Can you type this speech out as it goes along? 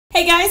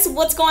Hey guys,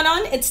 what's going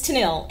on? It's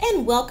Tennille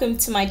and welcome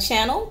to my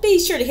channel. Be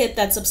sure to hit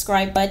that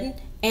subscribe button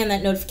and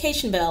that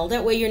notification bell.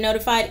 That way you're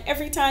notified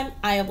every time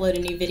I upload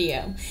a new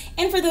video.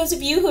 And for those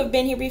of you who have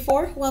been here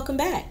before, welcome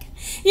back.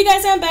 You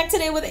guys, I'm back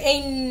today with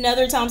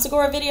another Tom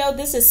Segura video.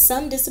 This is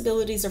Some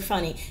Disabilities Are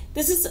Funny.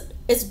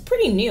 It's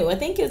pretty new. I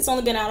think it's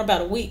only been out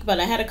about a week, but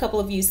I had a couple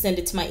of you send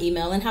it to my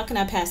email, and how can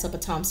I pass up a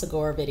Tom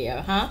Segura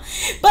video, huh?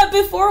 But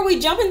before we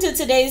jump into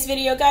today's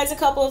video, guys, a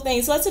couple of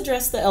things. Let's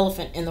address the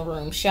elephant in the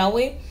room, shall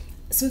we?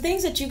 Some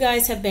things that you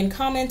guys have been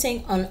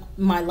commenting on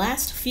my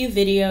last few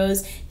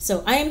videos,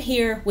 so I am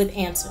here with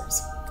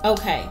answers.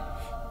 Okay,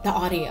 the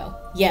audio.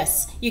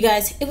 Yes, you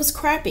guys, it was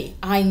crappy.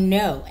 I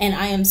know, and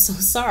I am so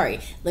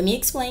sorry. Let me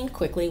explain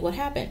quickly what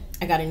happened.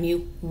 I got a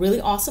new, really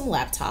awesome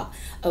laptop.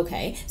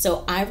 Okay,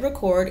 so I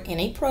record in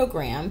a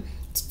program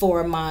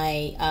for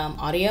my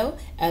audio,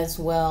 as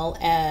well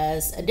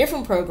as a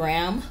different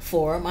program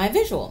for my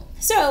visual.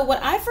 So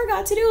what I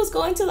forgot to do was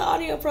go into the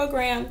audio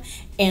program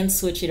and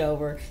switch it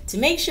over to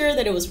make sure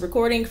that it was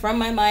recording from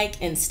my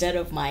mic instead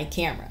of my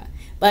camera.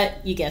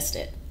 But you guessed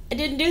it, I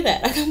didn't do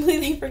that. I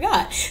completely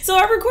forgot. So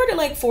I recorded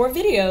like 4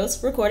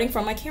 videos recording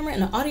from my camera,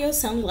 and the audio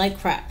sounded like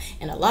crap.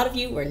 And a lot of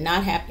you were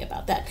not happy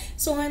about that.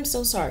 So I'm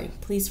so sorry.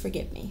 Please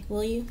forgive me,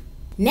 will you?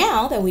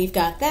 Now that we've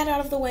got that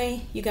out of the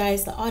way, you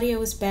guys, the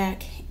audio is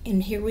back,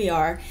 and here we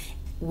are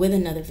with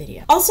another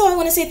video. Also, I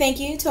want to say thank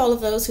you to all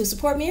of those who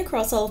support me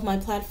across all of my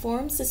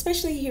platforms,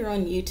 especially here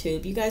on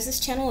YouTube. You guys, this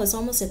channel is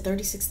almost at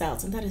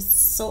 36,000. That is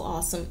so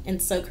awesome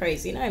and so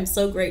crazy, and I am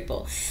so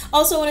grateful.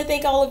 Also, I want to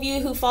thank all of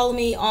you who follow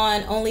me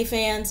on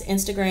OnlyFans,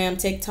 Instagram,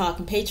 TikTok,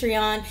 and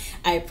Patreon.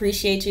 I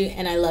appreciate you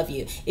and I love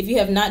you. If you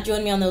have not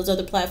joined me on those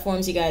other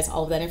platforms, you guys,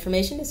 all of that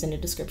information is in the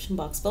description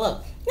box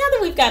below. Now that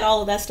we've got all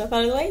of that stuff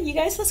out of the way, you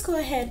guys, let's go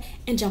ahead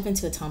and jump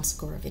into a Tom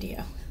Segura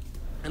video.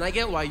 And I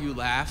get why you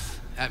laugh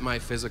at my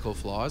physical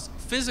flaws.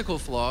 Physical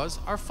flaws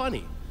are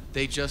funny.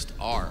 They just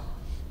are.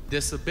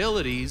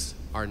 Disabilities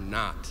are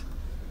not.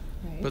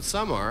 Right. But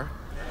some are.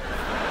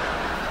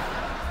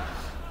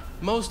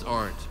 Most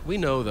aren't. We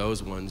know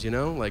those ones, you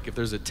know? Like if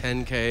there's a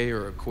 10K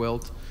or a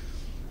quilt,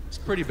 it's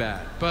pretty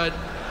bad. But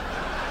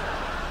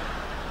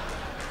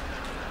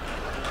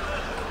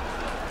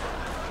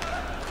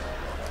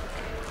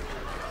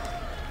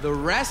the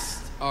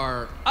rest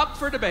are up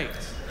for debate.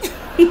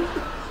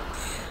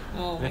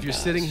 Oh and if you're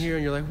sitting here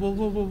and you're like, well,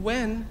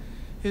 when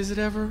is it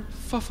ever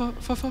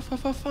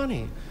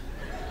funny?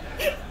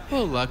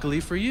 Well,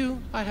 luckily for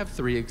you, I have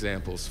 3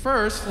 examples.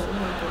 First, oh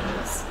my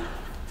goodness,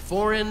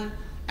 foreign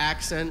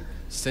accent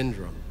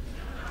syndrome.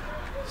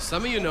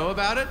 Some of you know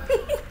about it,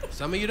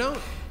 some of you don't.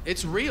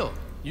 It's real.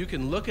 You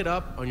can look it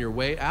up on your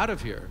way out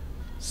of here.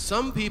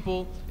 Some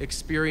people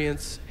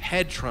experience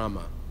head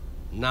trauma.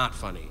 Not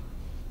funny.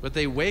 But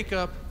they wake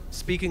up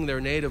speaking their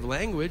native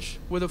language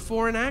with a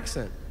foreign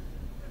accent.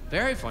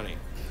 Very funny.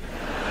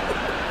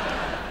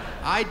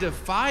 I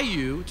defy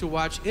you to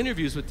watch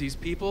interviews with these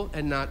people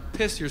and not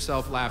piss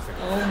yourself laughing.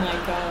 oh my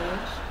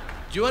gosh.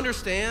 Do you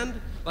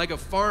understand? Like a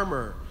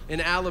farmer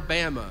in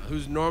Alabama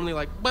who's normally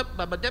like, that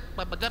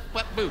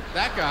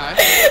guy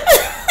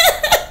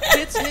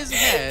hits his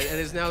head and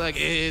is now like,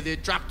 the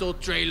tractor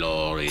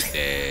trailer,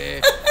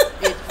 it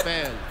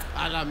fell.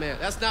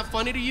 That's not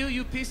funny to you,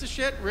 you piece of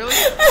shit? Really?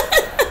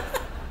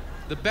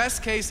 The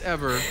best case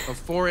ever of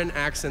foreign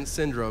accent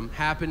syndrome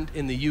happened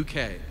in the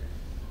UK.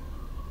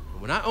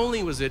 Well, not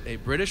only was it a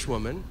British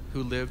woman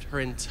who lived her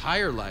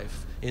entire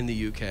life in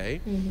the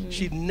UK,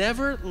 she'd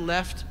never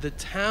left the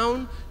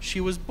town she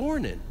was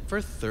born in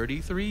for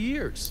 33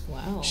 years.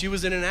 Wow. She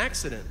was in an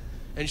accident,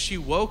 and she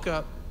woke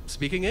up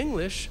speaking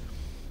English,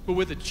 but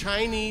with a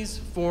Chinese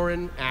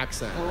foreign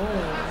accent.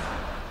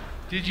 Oh.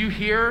 Did you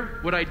hear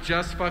what I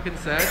just fucking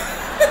said?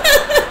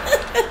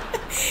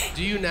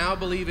 Do you now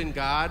believe in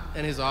God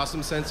and his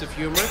awesome sense of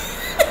humor?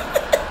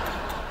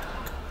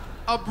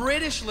 A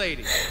British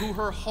lady who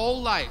her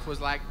whole life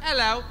was like,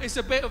 hello, it's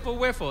a bit of a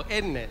whiffle,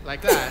 isn't it?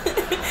 Like that.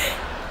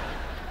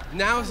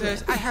 Now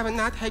says, I have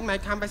not had my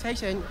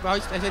conversation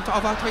voice for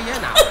over 3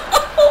 years now.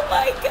 Oh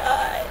my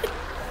God.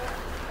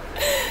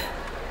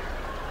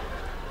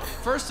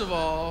 First of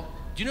all,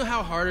 do you know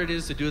how hard it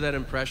is to do that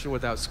impression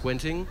without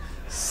squinting?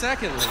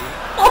 Secondly,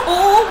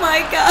 oh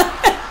my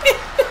God.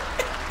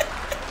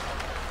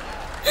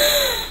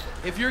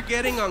 if you're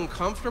getting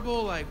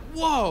uncomfortable, like,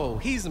 whoa,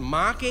 he's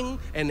mocking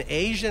an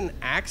Asian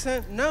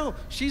accent? No,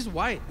 she's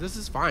white. This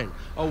is fine.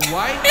 A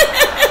white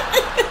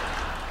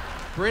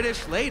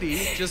British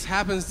lady just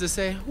happens to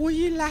say, would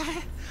you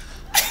like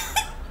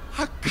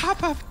a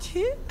cup of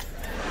tea?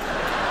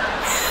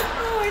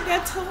 Oh my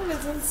God, Tom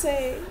is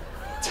insane.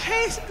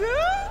 Tastes good?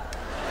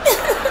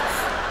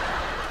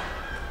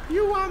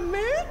 You want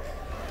milk?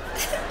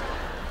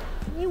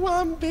 You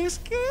want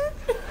biscuit?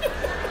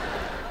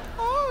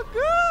 Oh,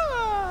 good.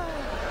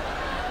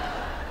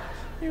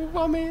 You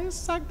want me to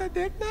suck the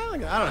dick now? I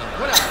don't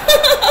know,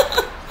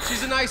 whatever.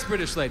 She's a nice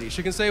British lady.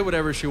 She can say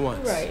whatever she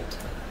wants. Right.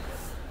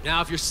 Now,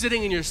 if you're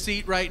sitting in your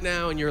seat right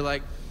now and you're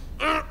like,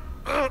 I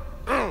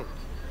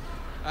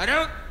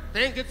don't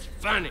think it's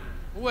funny.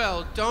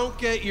 Well, don't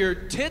get your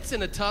tits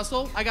in a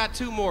tussle. I got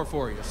 2 more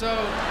for you. So.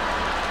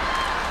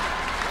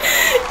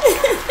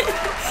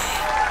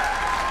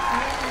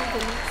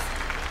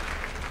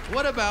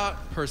 What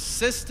about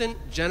persistent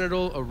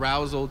genital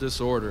arousal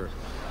disorder?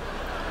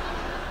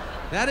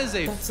 That is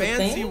a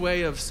fancy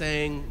way of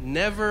saying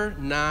never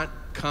not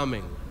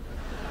coming.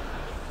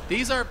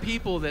 These are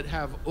people that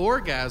have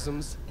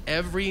orgasms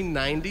every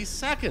 90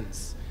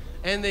 seconds,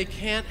 and they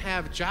can't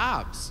have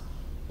jobs.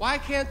 Why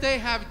can't they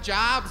have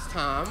jobs,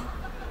 Tom?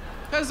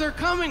 Because they're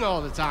coming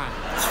all the time.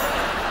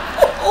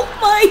 Oh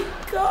my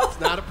God. It's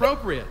not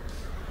appropriate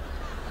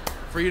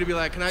for you to be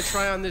like, can I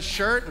try on this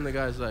shirt? And the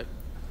guy's like,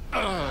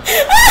 ugh.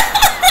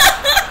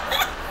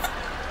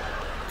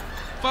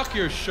 Fuck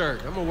your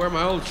shirt. I'm gonna wear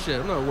my old shit.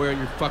 I'm not wearing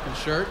your fucking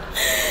shirt.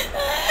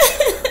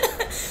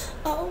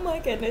 Oh my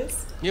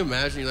goodness. Can you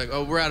imagine? You're like,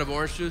 oh, we're out of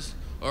orange juice?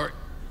 Or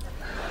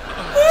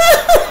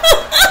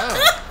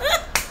oh.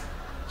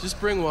 Just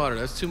bring water.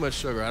 That's too much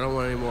sugar. I don't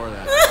want any more of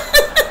that.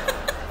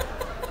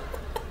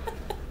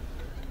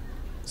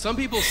 Some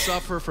people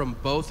suffer from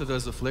both of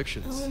those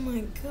afflictions. Oh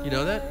my God. You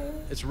know that?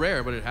 It's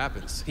rare, but it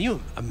happens. Can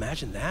you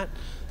imagine that?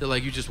 That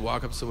like you just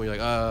walk up to someone, you're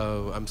like,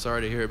 oh, I'm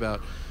sorry to hear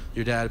about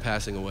your dad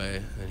passing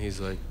away. And he's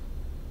like,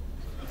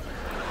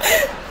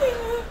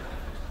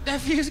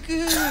 that feels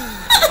good.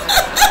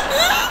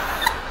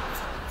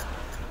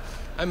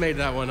 I made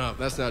that one up.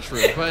 That's not true.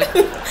 But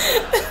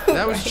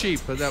that was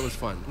cheap, but that was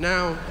fun.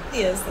 Now,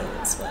 yes, that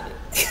was funny.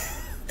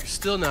 You're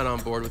still not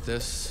on board with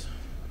this.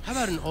 How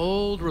about an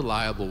old,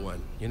 reliable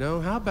one? You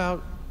know, how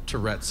about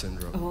Tourette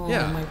syndrome? Oh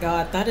yeah. my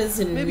God, that is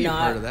Maybe not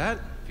you've heard of that.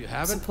 If you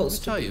haven't,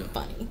 supposed let me to tell be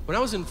you. funny. When I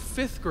was in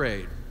 5th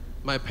grade,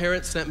 my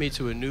parents sent me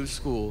to a new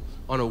school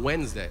on a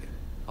Wednesday.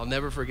 I'll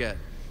never forget.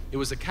 It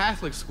was a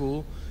Catholic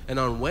school, and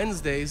on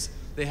Wednesdays,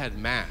 they had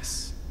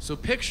Mass. So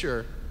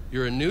picture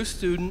you're a new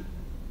student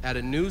at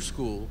a new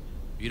school,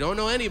 you don't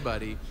know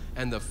anybody,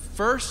 and the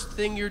first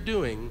thing you're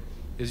doing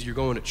is you're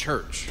going to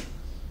church.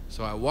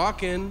 So I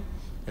walk in,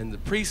 and the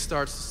priest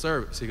starts the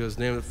service. He goes, in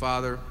the name of the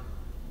Father,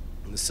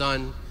 and the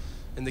Son,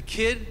 and the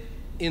kid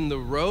in the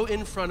row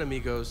in front of me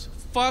goes,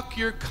 fuck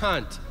your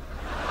cunt.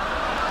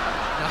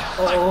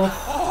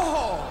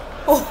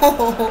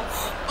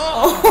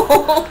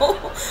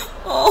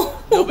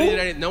 Nobody did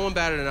anything. No one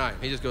batted an eye.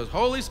 He just goes,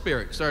 Holy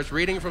Spirit. Starts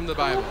reading from the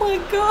Bible. Oh my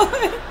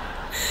God.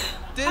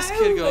 This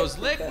kid goes,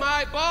 lick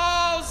my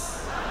balls.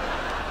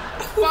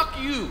 Fuck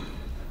you.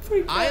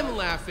 I am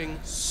laughing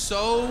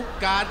so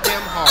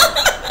goddamn hard.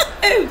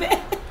 I bet.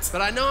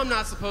 But I know I'm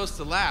not supposed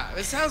to laugh.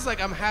 It sounds like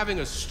I'm having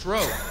a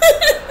stroke.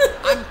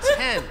 I'm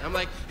 10. I'm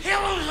like, I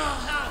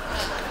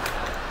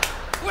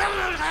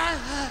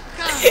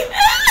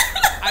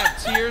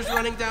have tears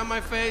running down my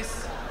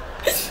face.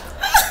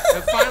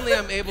 And finally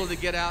I'm able to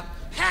get out,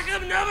 how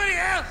come nobody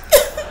else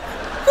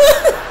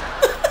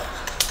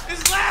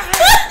is laughing?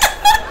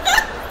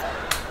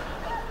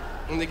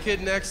 And the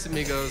kid next to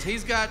me goes,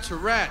 he's got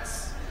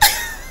Tourette's.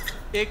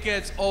 It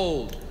gets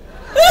old.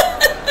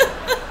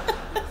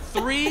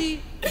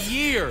 3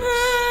 years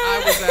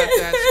I was at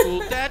that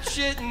school. That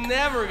shit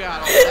never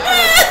got old. That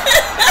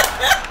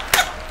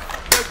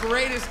was the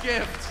greatest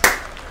gift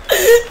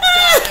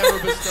God ever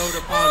bestowed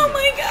upon me. Oh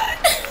my God.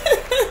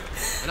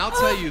 And I'll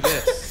tell you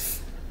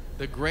this,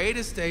 the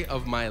greatest day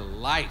of my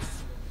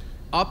life,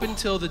 up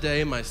until the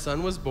day my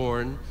son was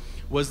born,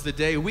 was the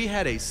day we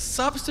had a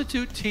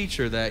substitute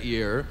teacher that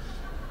year,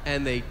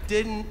 and they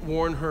didn't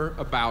warn her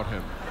about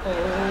him.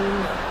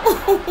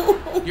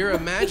 Oh. Your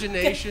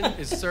imagination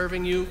is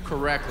serving you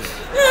correctly.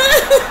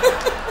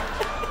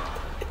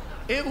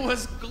 It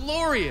was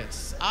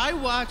glorious. I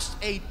watched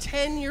a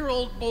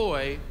 10-year-old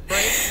boy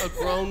break a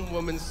grown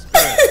woman's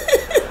spirit.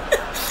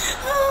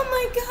 Oh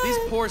my God. These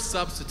poor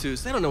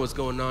substitutes, they don't know what's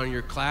going on in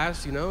your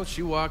class, you know?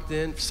 She walked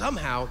in,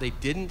 somehow they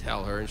didn't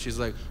tell her, and she's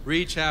like,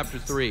 read chapter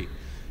 3.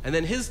 And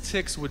then his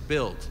tics would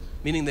build,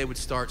 meaning they would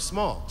start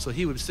small. So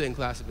he would sit in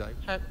class and be like,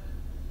 hey.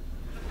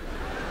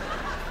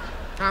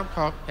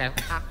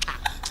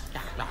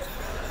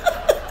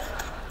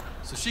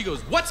 So she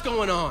goes, what's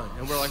going on?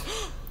 And we're like,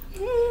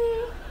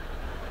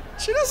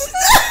 she doesn't.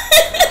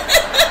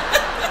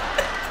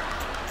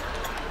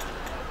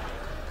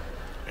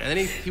 And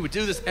then he would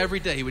do this every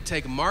day. He would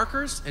take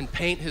markers and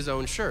paint his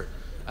own shirt.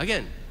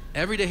 Again,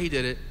 every day he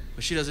did it,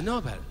 but she doesn't know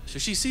about it. So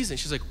she sees it.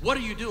 She's like, what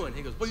are you doing?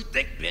 He goes, what do you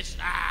think, bitch?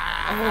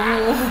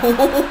 Ah.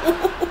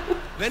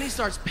 Then he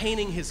starts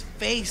painting his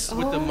face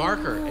with the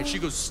marker. And she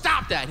goes,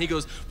 stop that. And he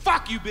goes,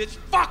 fuck you, bitch.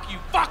 Fuck you.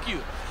 Fuck you.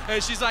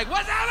 And she's like,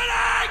 what's happening?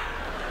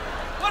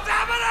 What's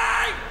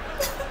happening?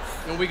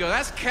 And we go,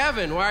 that's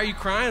Kevin. Why are you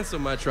crying so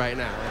much right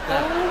now? Like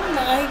that. Oh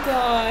my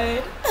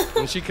God.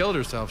 And she killed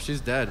herself.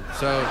 She's dead.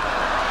 So.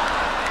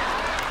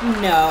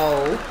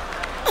 No.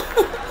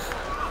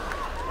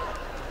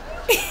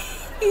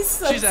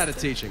 She's out of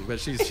teaching, but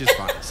she's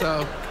fine.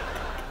 So.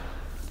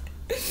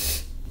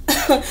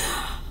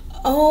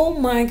 Oh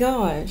my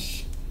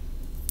gosh.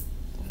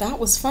 That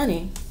was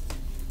funny.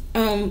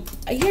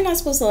 You're not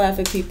supposed to laugh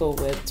at people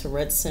with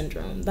Tourette's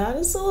syndrome. That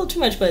is a little too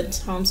much, but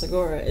Tom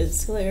Segura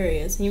is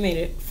hilarious. He made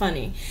it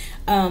funny.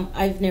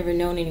 I've never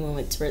known anyone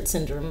with Tourette's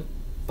syndrome,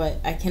 but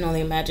I can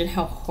only imagine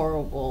how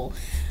horrible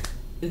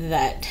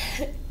that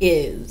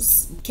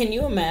is. Can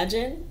you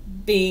imagine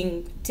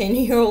being a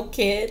 10-year-old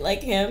kid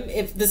like him,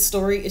 if the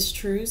story is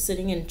true,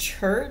 sitting in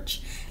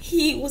church?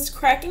 He was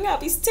cracking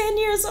up. He's 10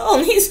 years old.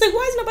 And he's like,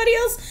 why is nobody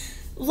else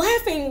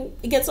laughing?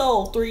 He gets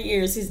old. 3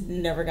 years. He's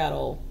never got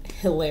old.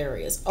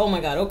 Hilarious. Oh my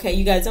God. Okay,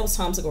 you guys, that was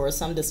Tom Segura.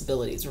 Some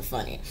disabilities were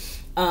funny.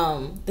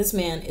 This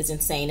man is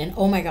insane. And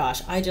oh my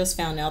gosh, I just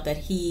found out that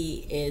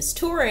he is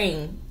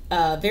touring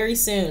very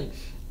soon.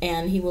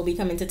 And he will be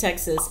coming to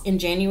Texas in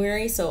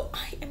January. So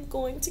I am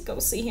going to go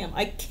see him.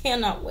 I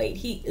cannot wait.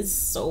 He is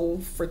so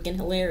freaking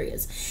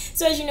hilarious.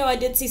 So as you know, I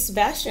did see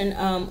Sebastian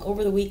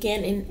over the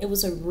weekend. And it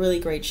was a really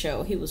great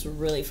show. He was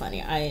really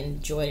funny. I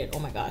enjoyed it. Oh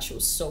my gosh, it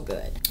was so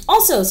good.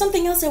 Also,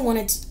 something else I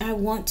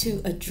want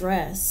to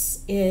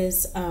address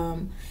is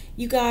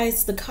you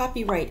guys, the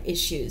copyright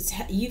issues.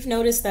 You've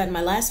noticed that in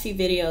my last few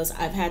videos,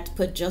 I've had to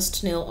put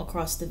just Tennille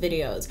across the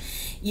videos.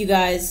 You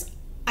guys,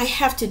 I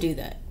have to do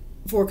that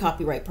for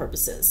copyright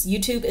purposes.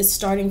 YouTube is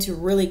starting to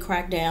really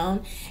crack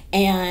down,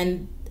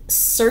 and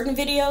certain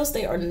videos,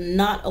 they are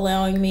not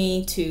allowing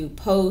me to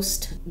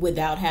post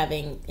without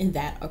having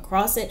that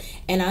across it.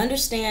 And I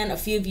understand a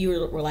few of you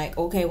were like,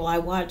 okay, well, I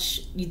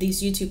watch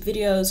these YouTube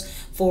videos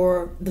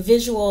for the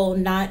visual,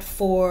 not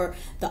for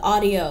the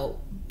audio.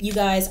 You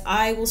guys,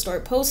 I will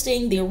start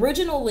posting the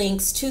original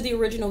links to the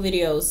original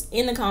videos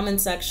in the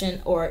comment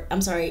section, or I'm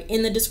sorry,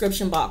 in the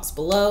description box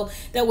below.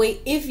 That way,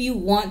 if you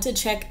want to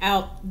check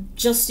out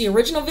just the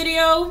original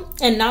video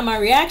and not my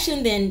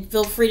reaction, then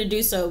feel free to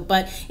do so.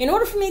 But in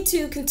order for me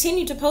to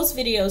continue to post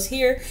videos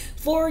here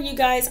for you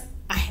guys,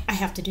 I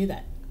have to do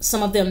that.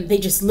 Some of them, they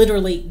just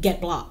literally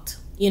get blocked.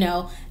 You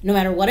know, no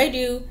matter what I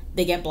do,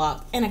 they get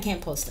blocked and I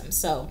can't post them.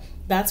 So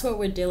that's what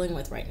we're dealing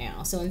with right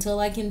now. So until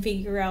I can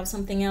figure out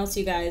something else,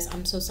 you guys,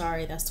 I'm so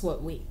sorry. That's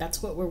what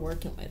we're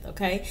working with,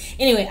 okay?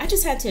 Anyway, I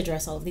just had to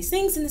address all of these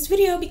things in this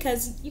video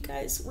because you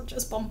guys were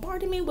just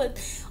bombarding me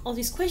with all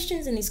these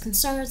questions and these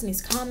concerns and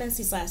these comments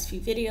these last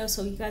few videos.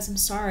 So you guys, I'm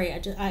sorry.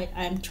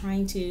 I'm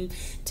trying to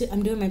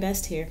I'm doing my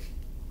best here.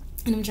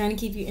 And I'm trying to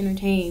keep you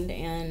entertained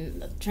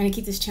and trying to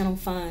keep this channel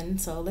fun.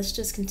 So let's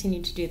just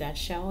continue to do that,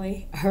 shall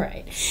we? All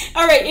right.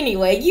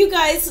 Anyway, you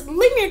guys,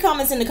 leave me your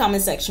comments in the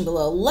comment section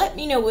below. Let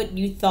me know what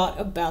you thought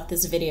about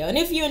this video. And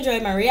if you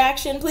enjoyed my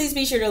reaction, please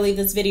be sure to leave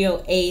this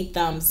video a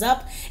thumbs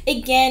up.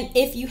 Again,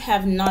 if you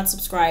have not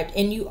subscribed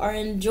and you are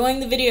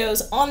enjoying the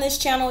videos on this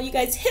channel, you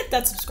guys hit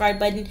that subscribe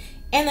button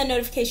and the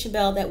notification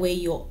bell. That way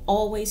you'll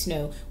always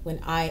know when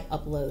I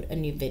upload a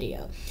new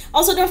video.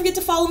 Also, don't forget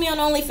to follow me on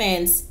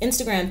OnlyFans,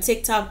 Instagram,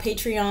 TikTok,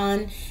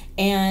 Patreon,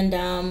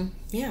 and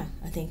yeah,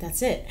 I think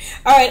that's it.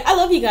 All right, I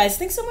love you guys.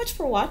 Thanks so much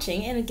for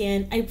watching. And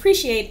again, I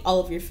appreciate all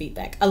of your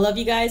feedback. I love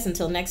you guys.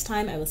 Until next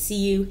time, I will see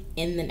you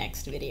in the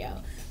next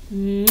video.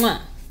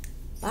 Mwah.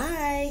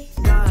 Bye.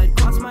 God,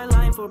 cross my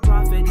line for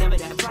profit. Never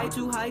that fly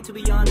too high, to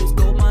be honest.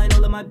 Gold mine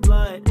all of my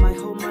blood. My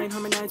whole mind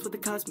harmonized with the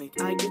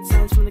cosmic. I get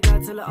signs from the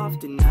gods hella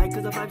often.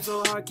 Cause I vibe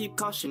so hard, keep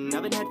caution.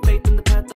 Never had faith in the path.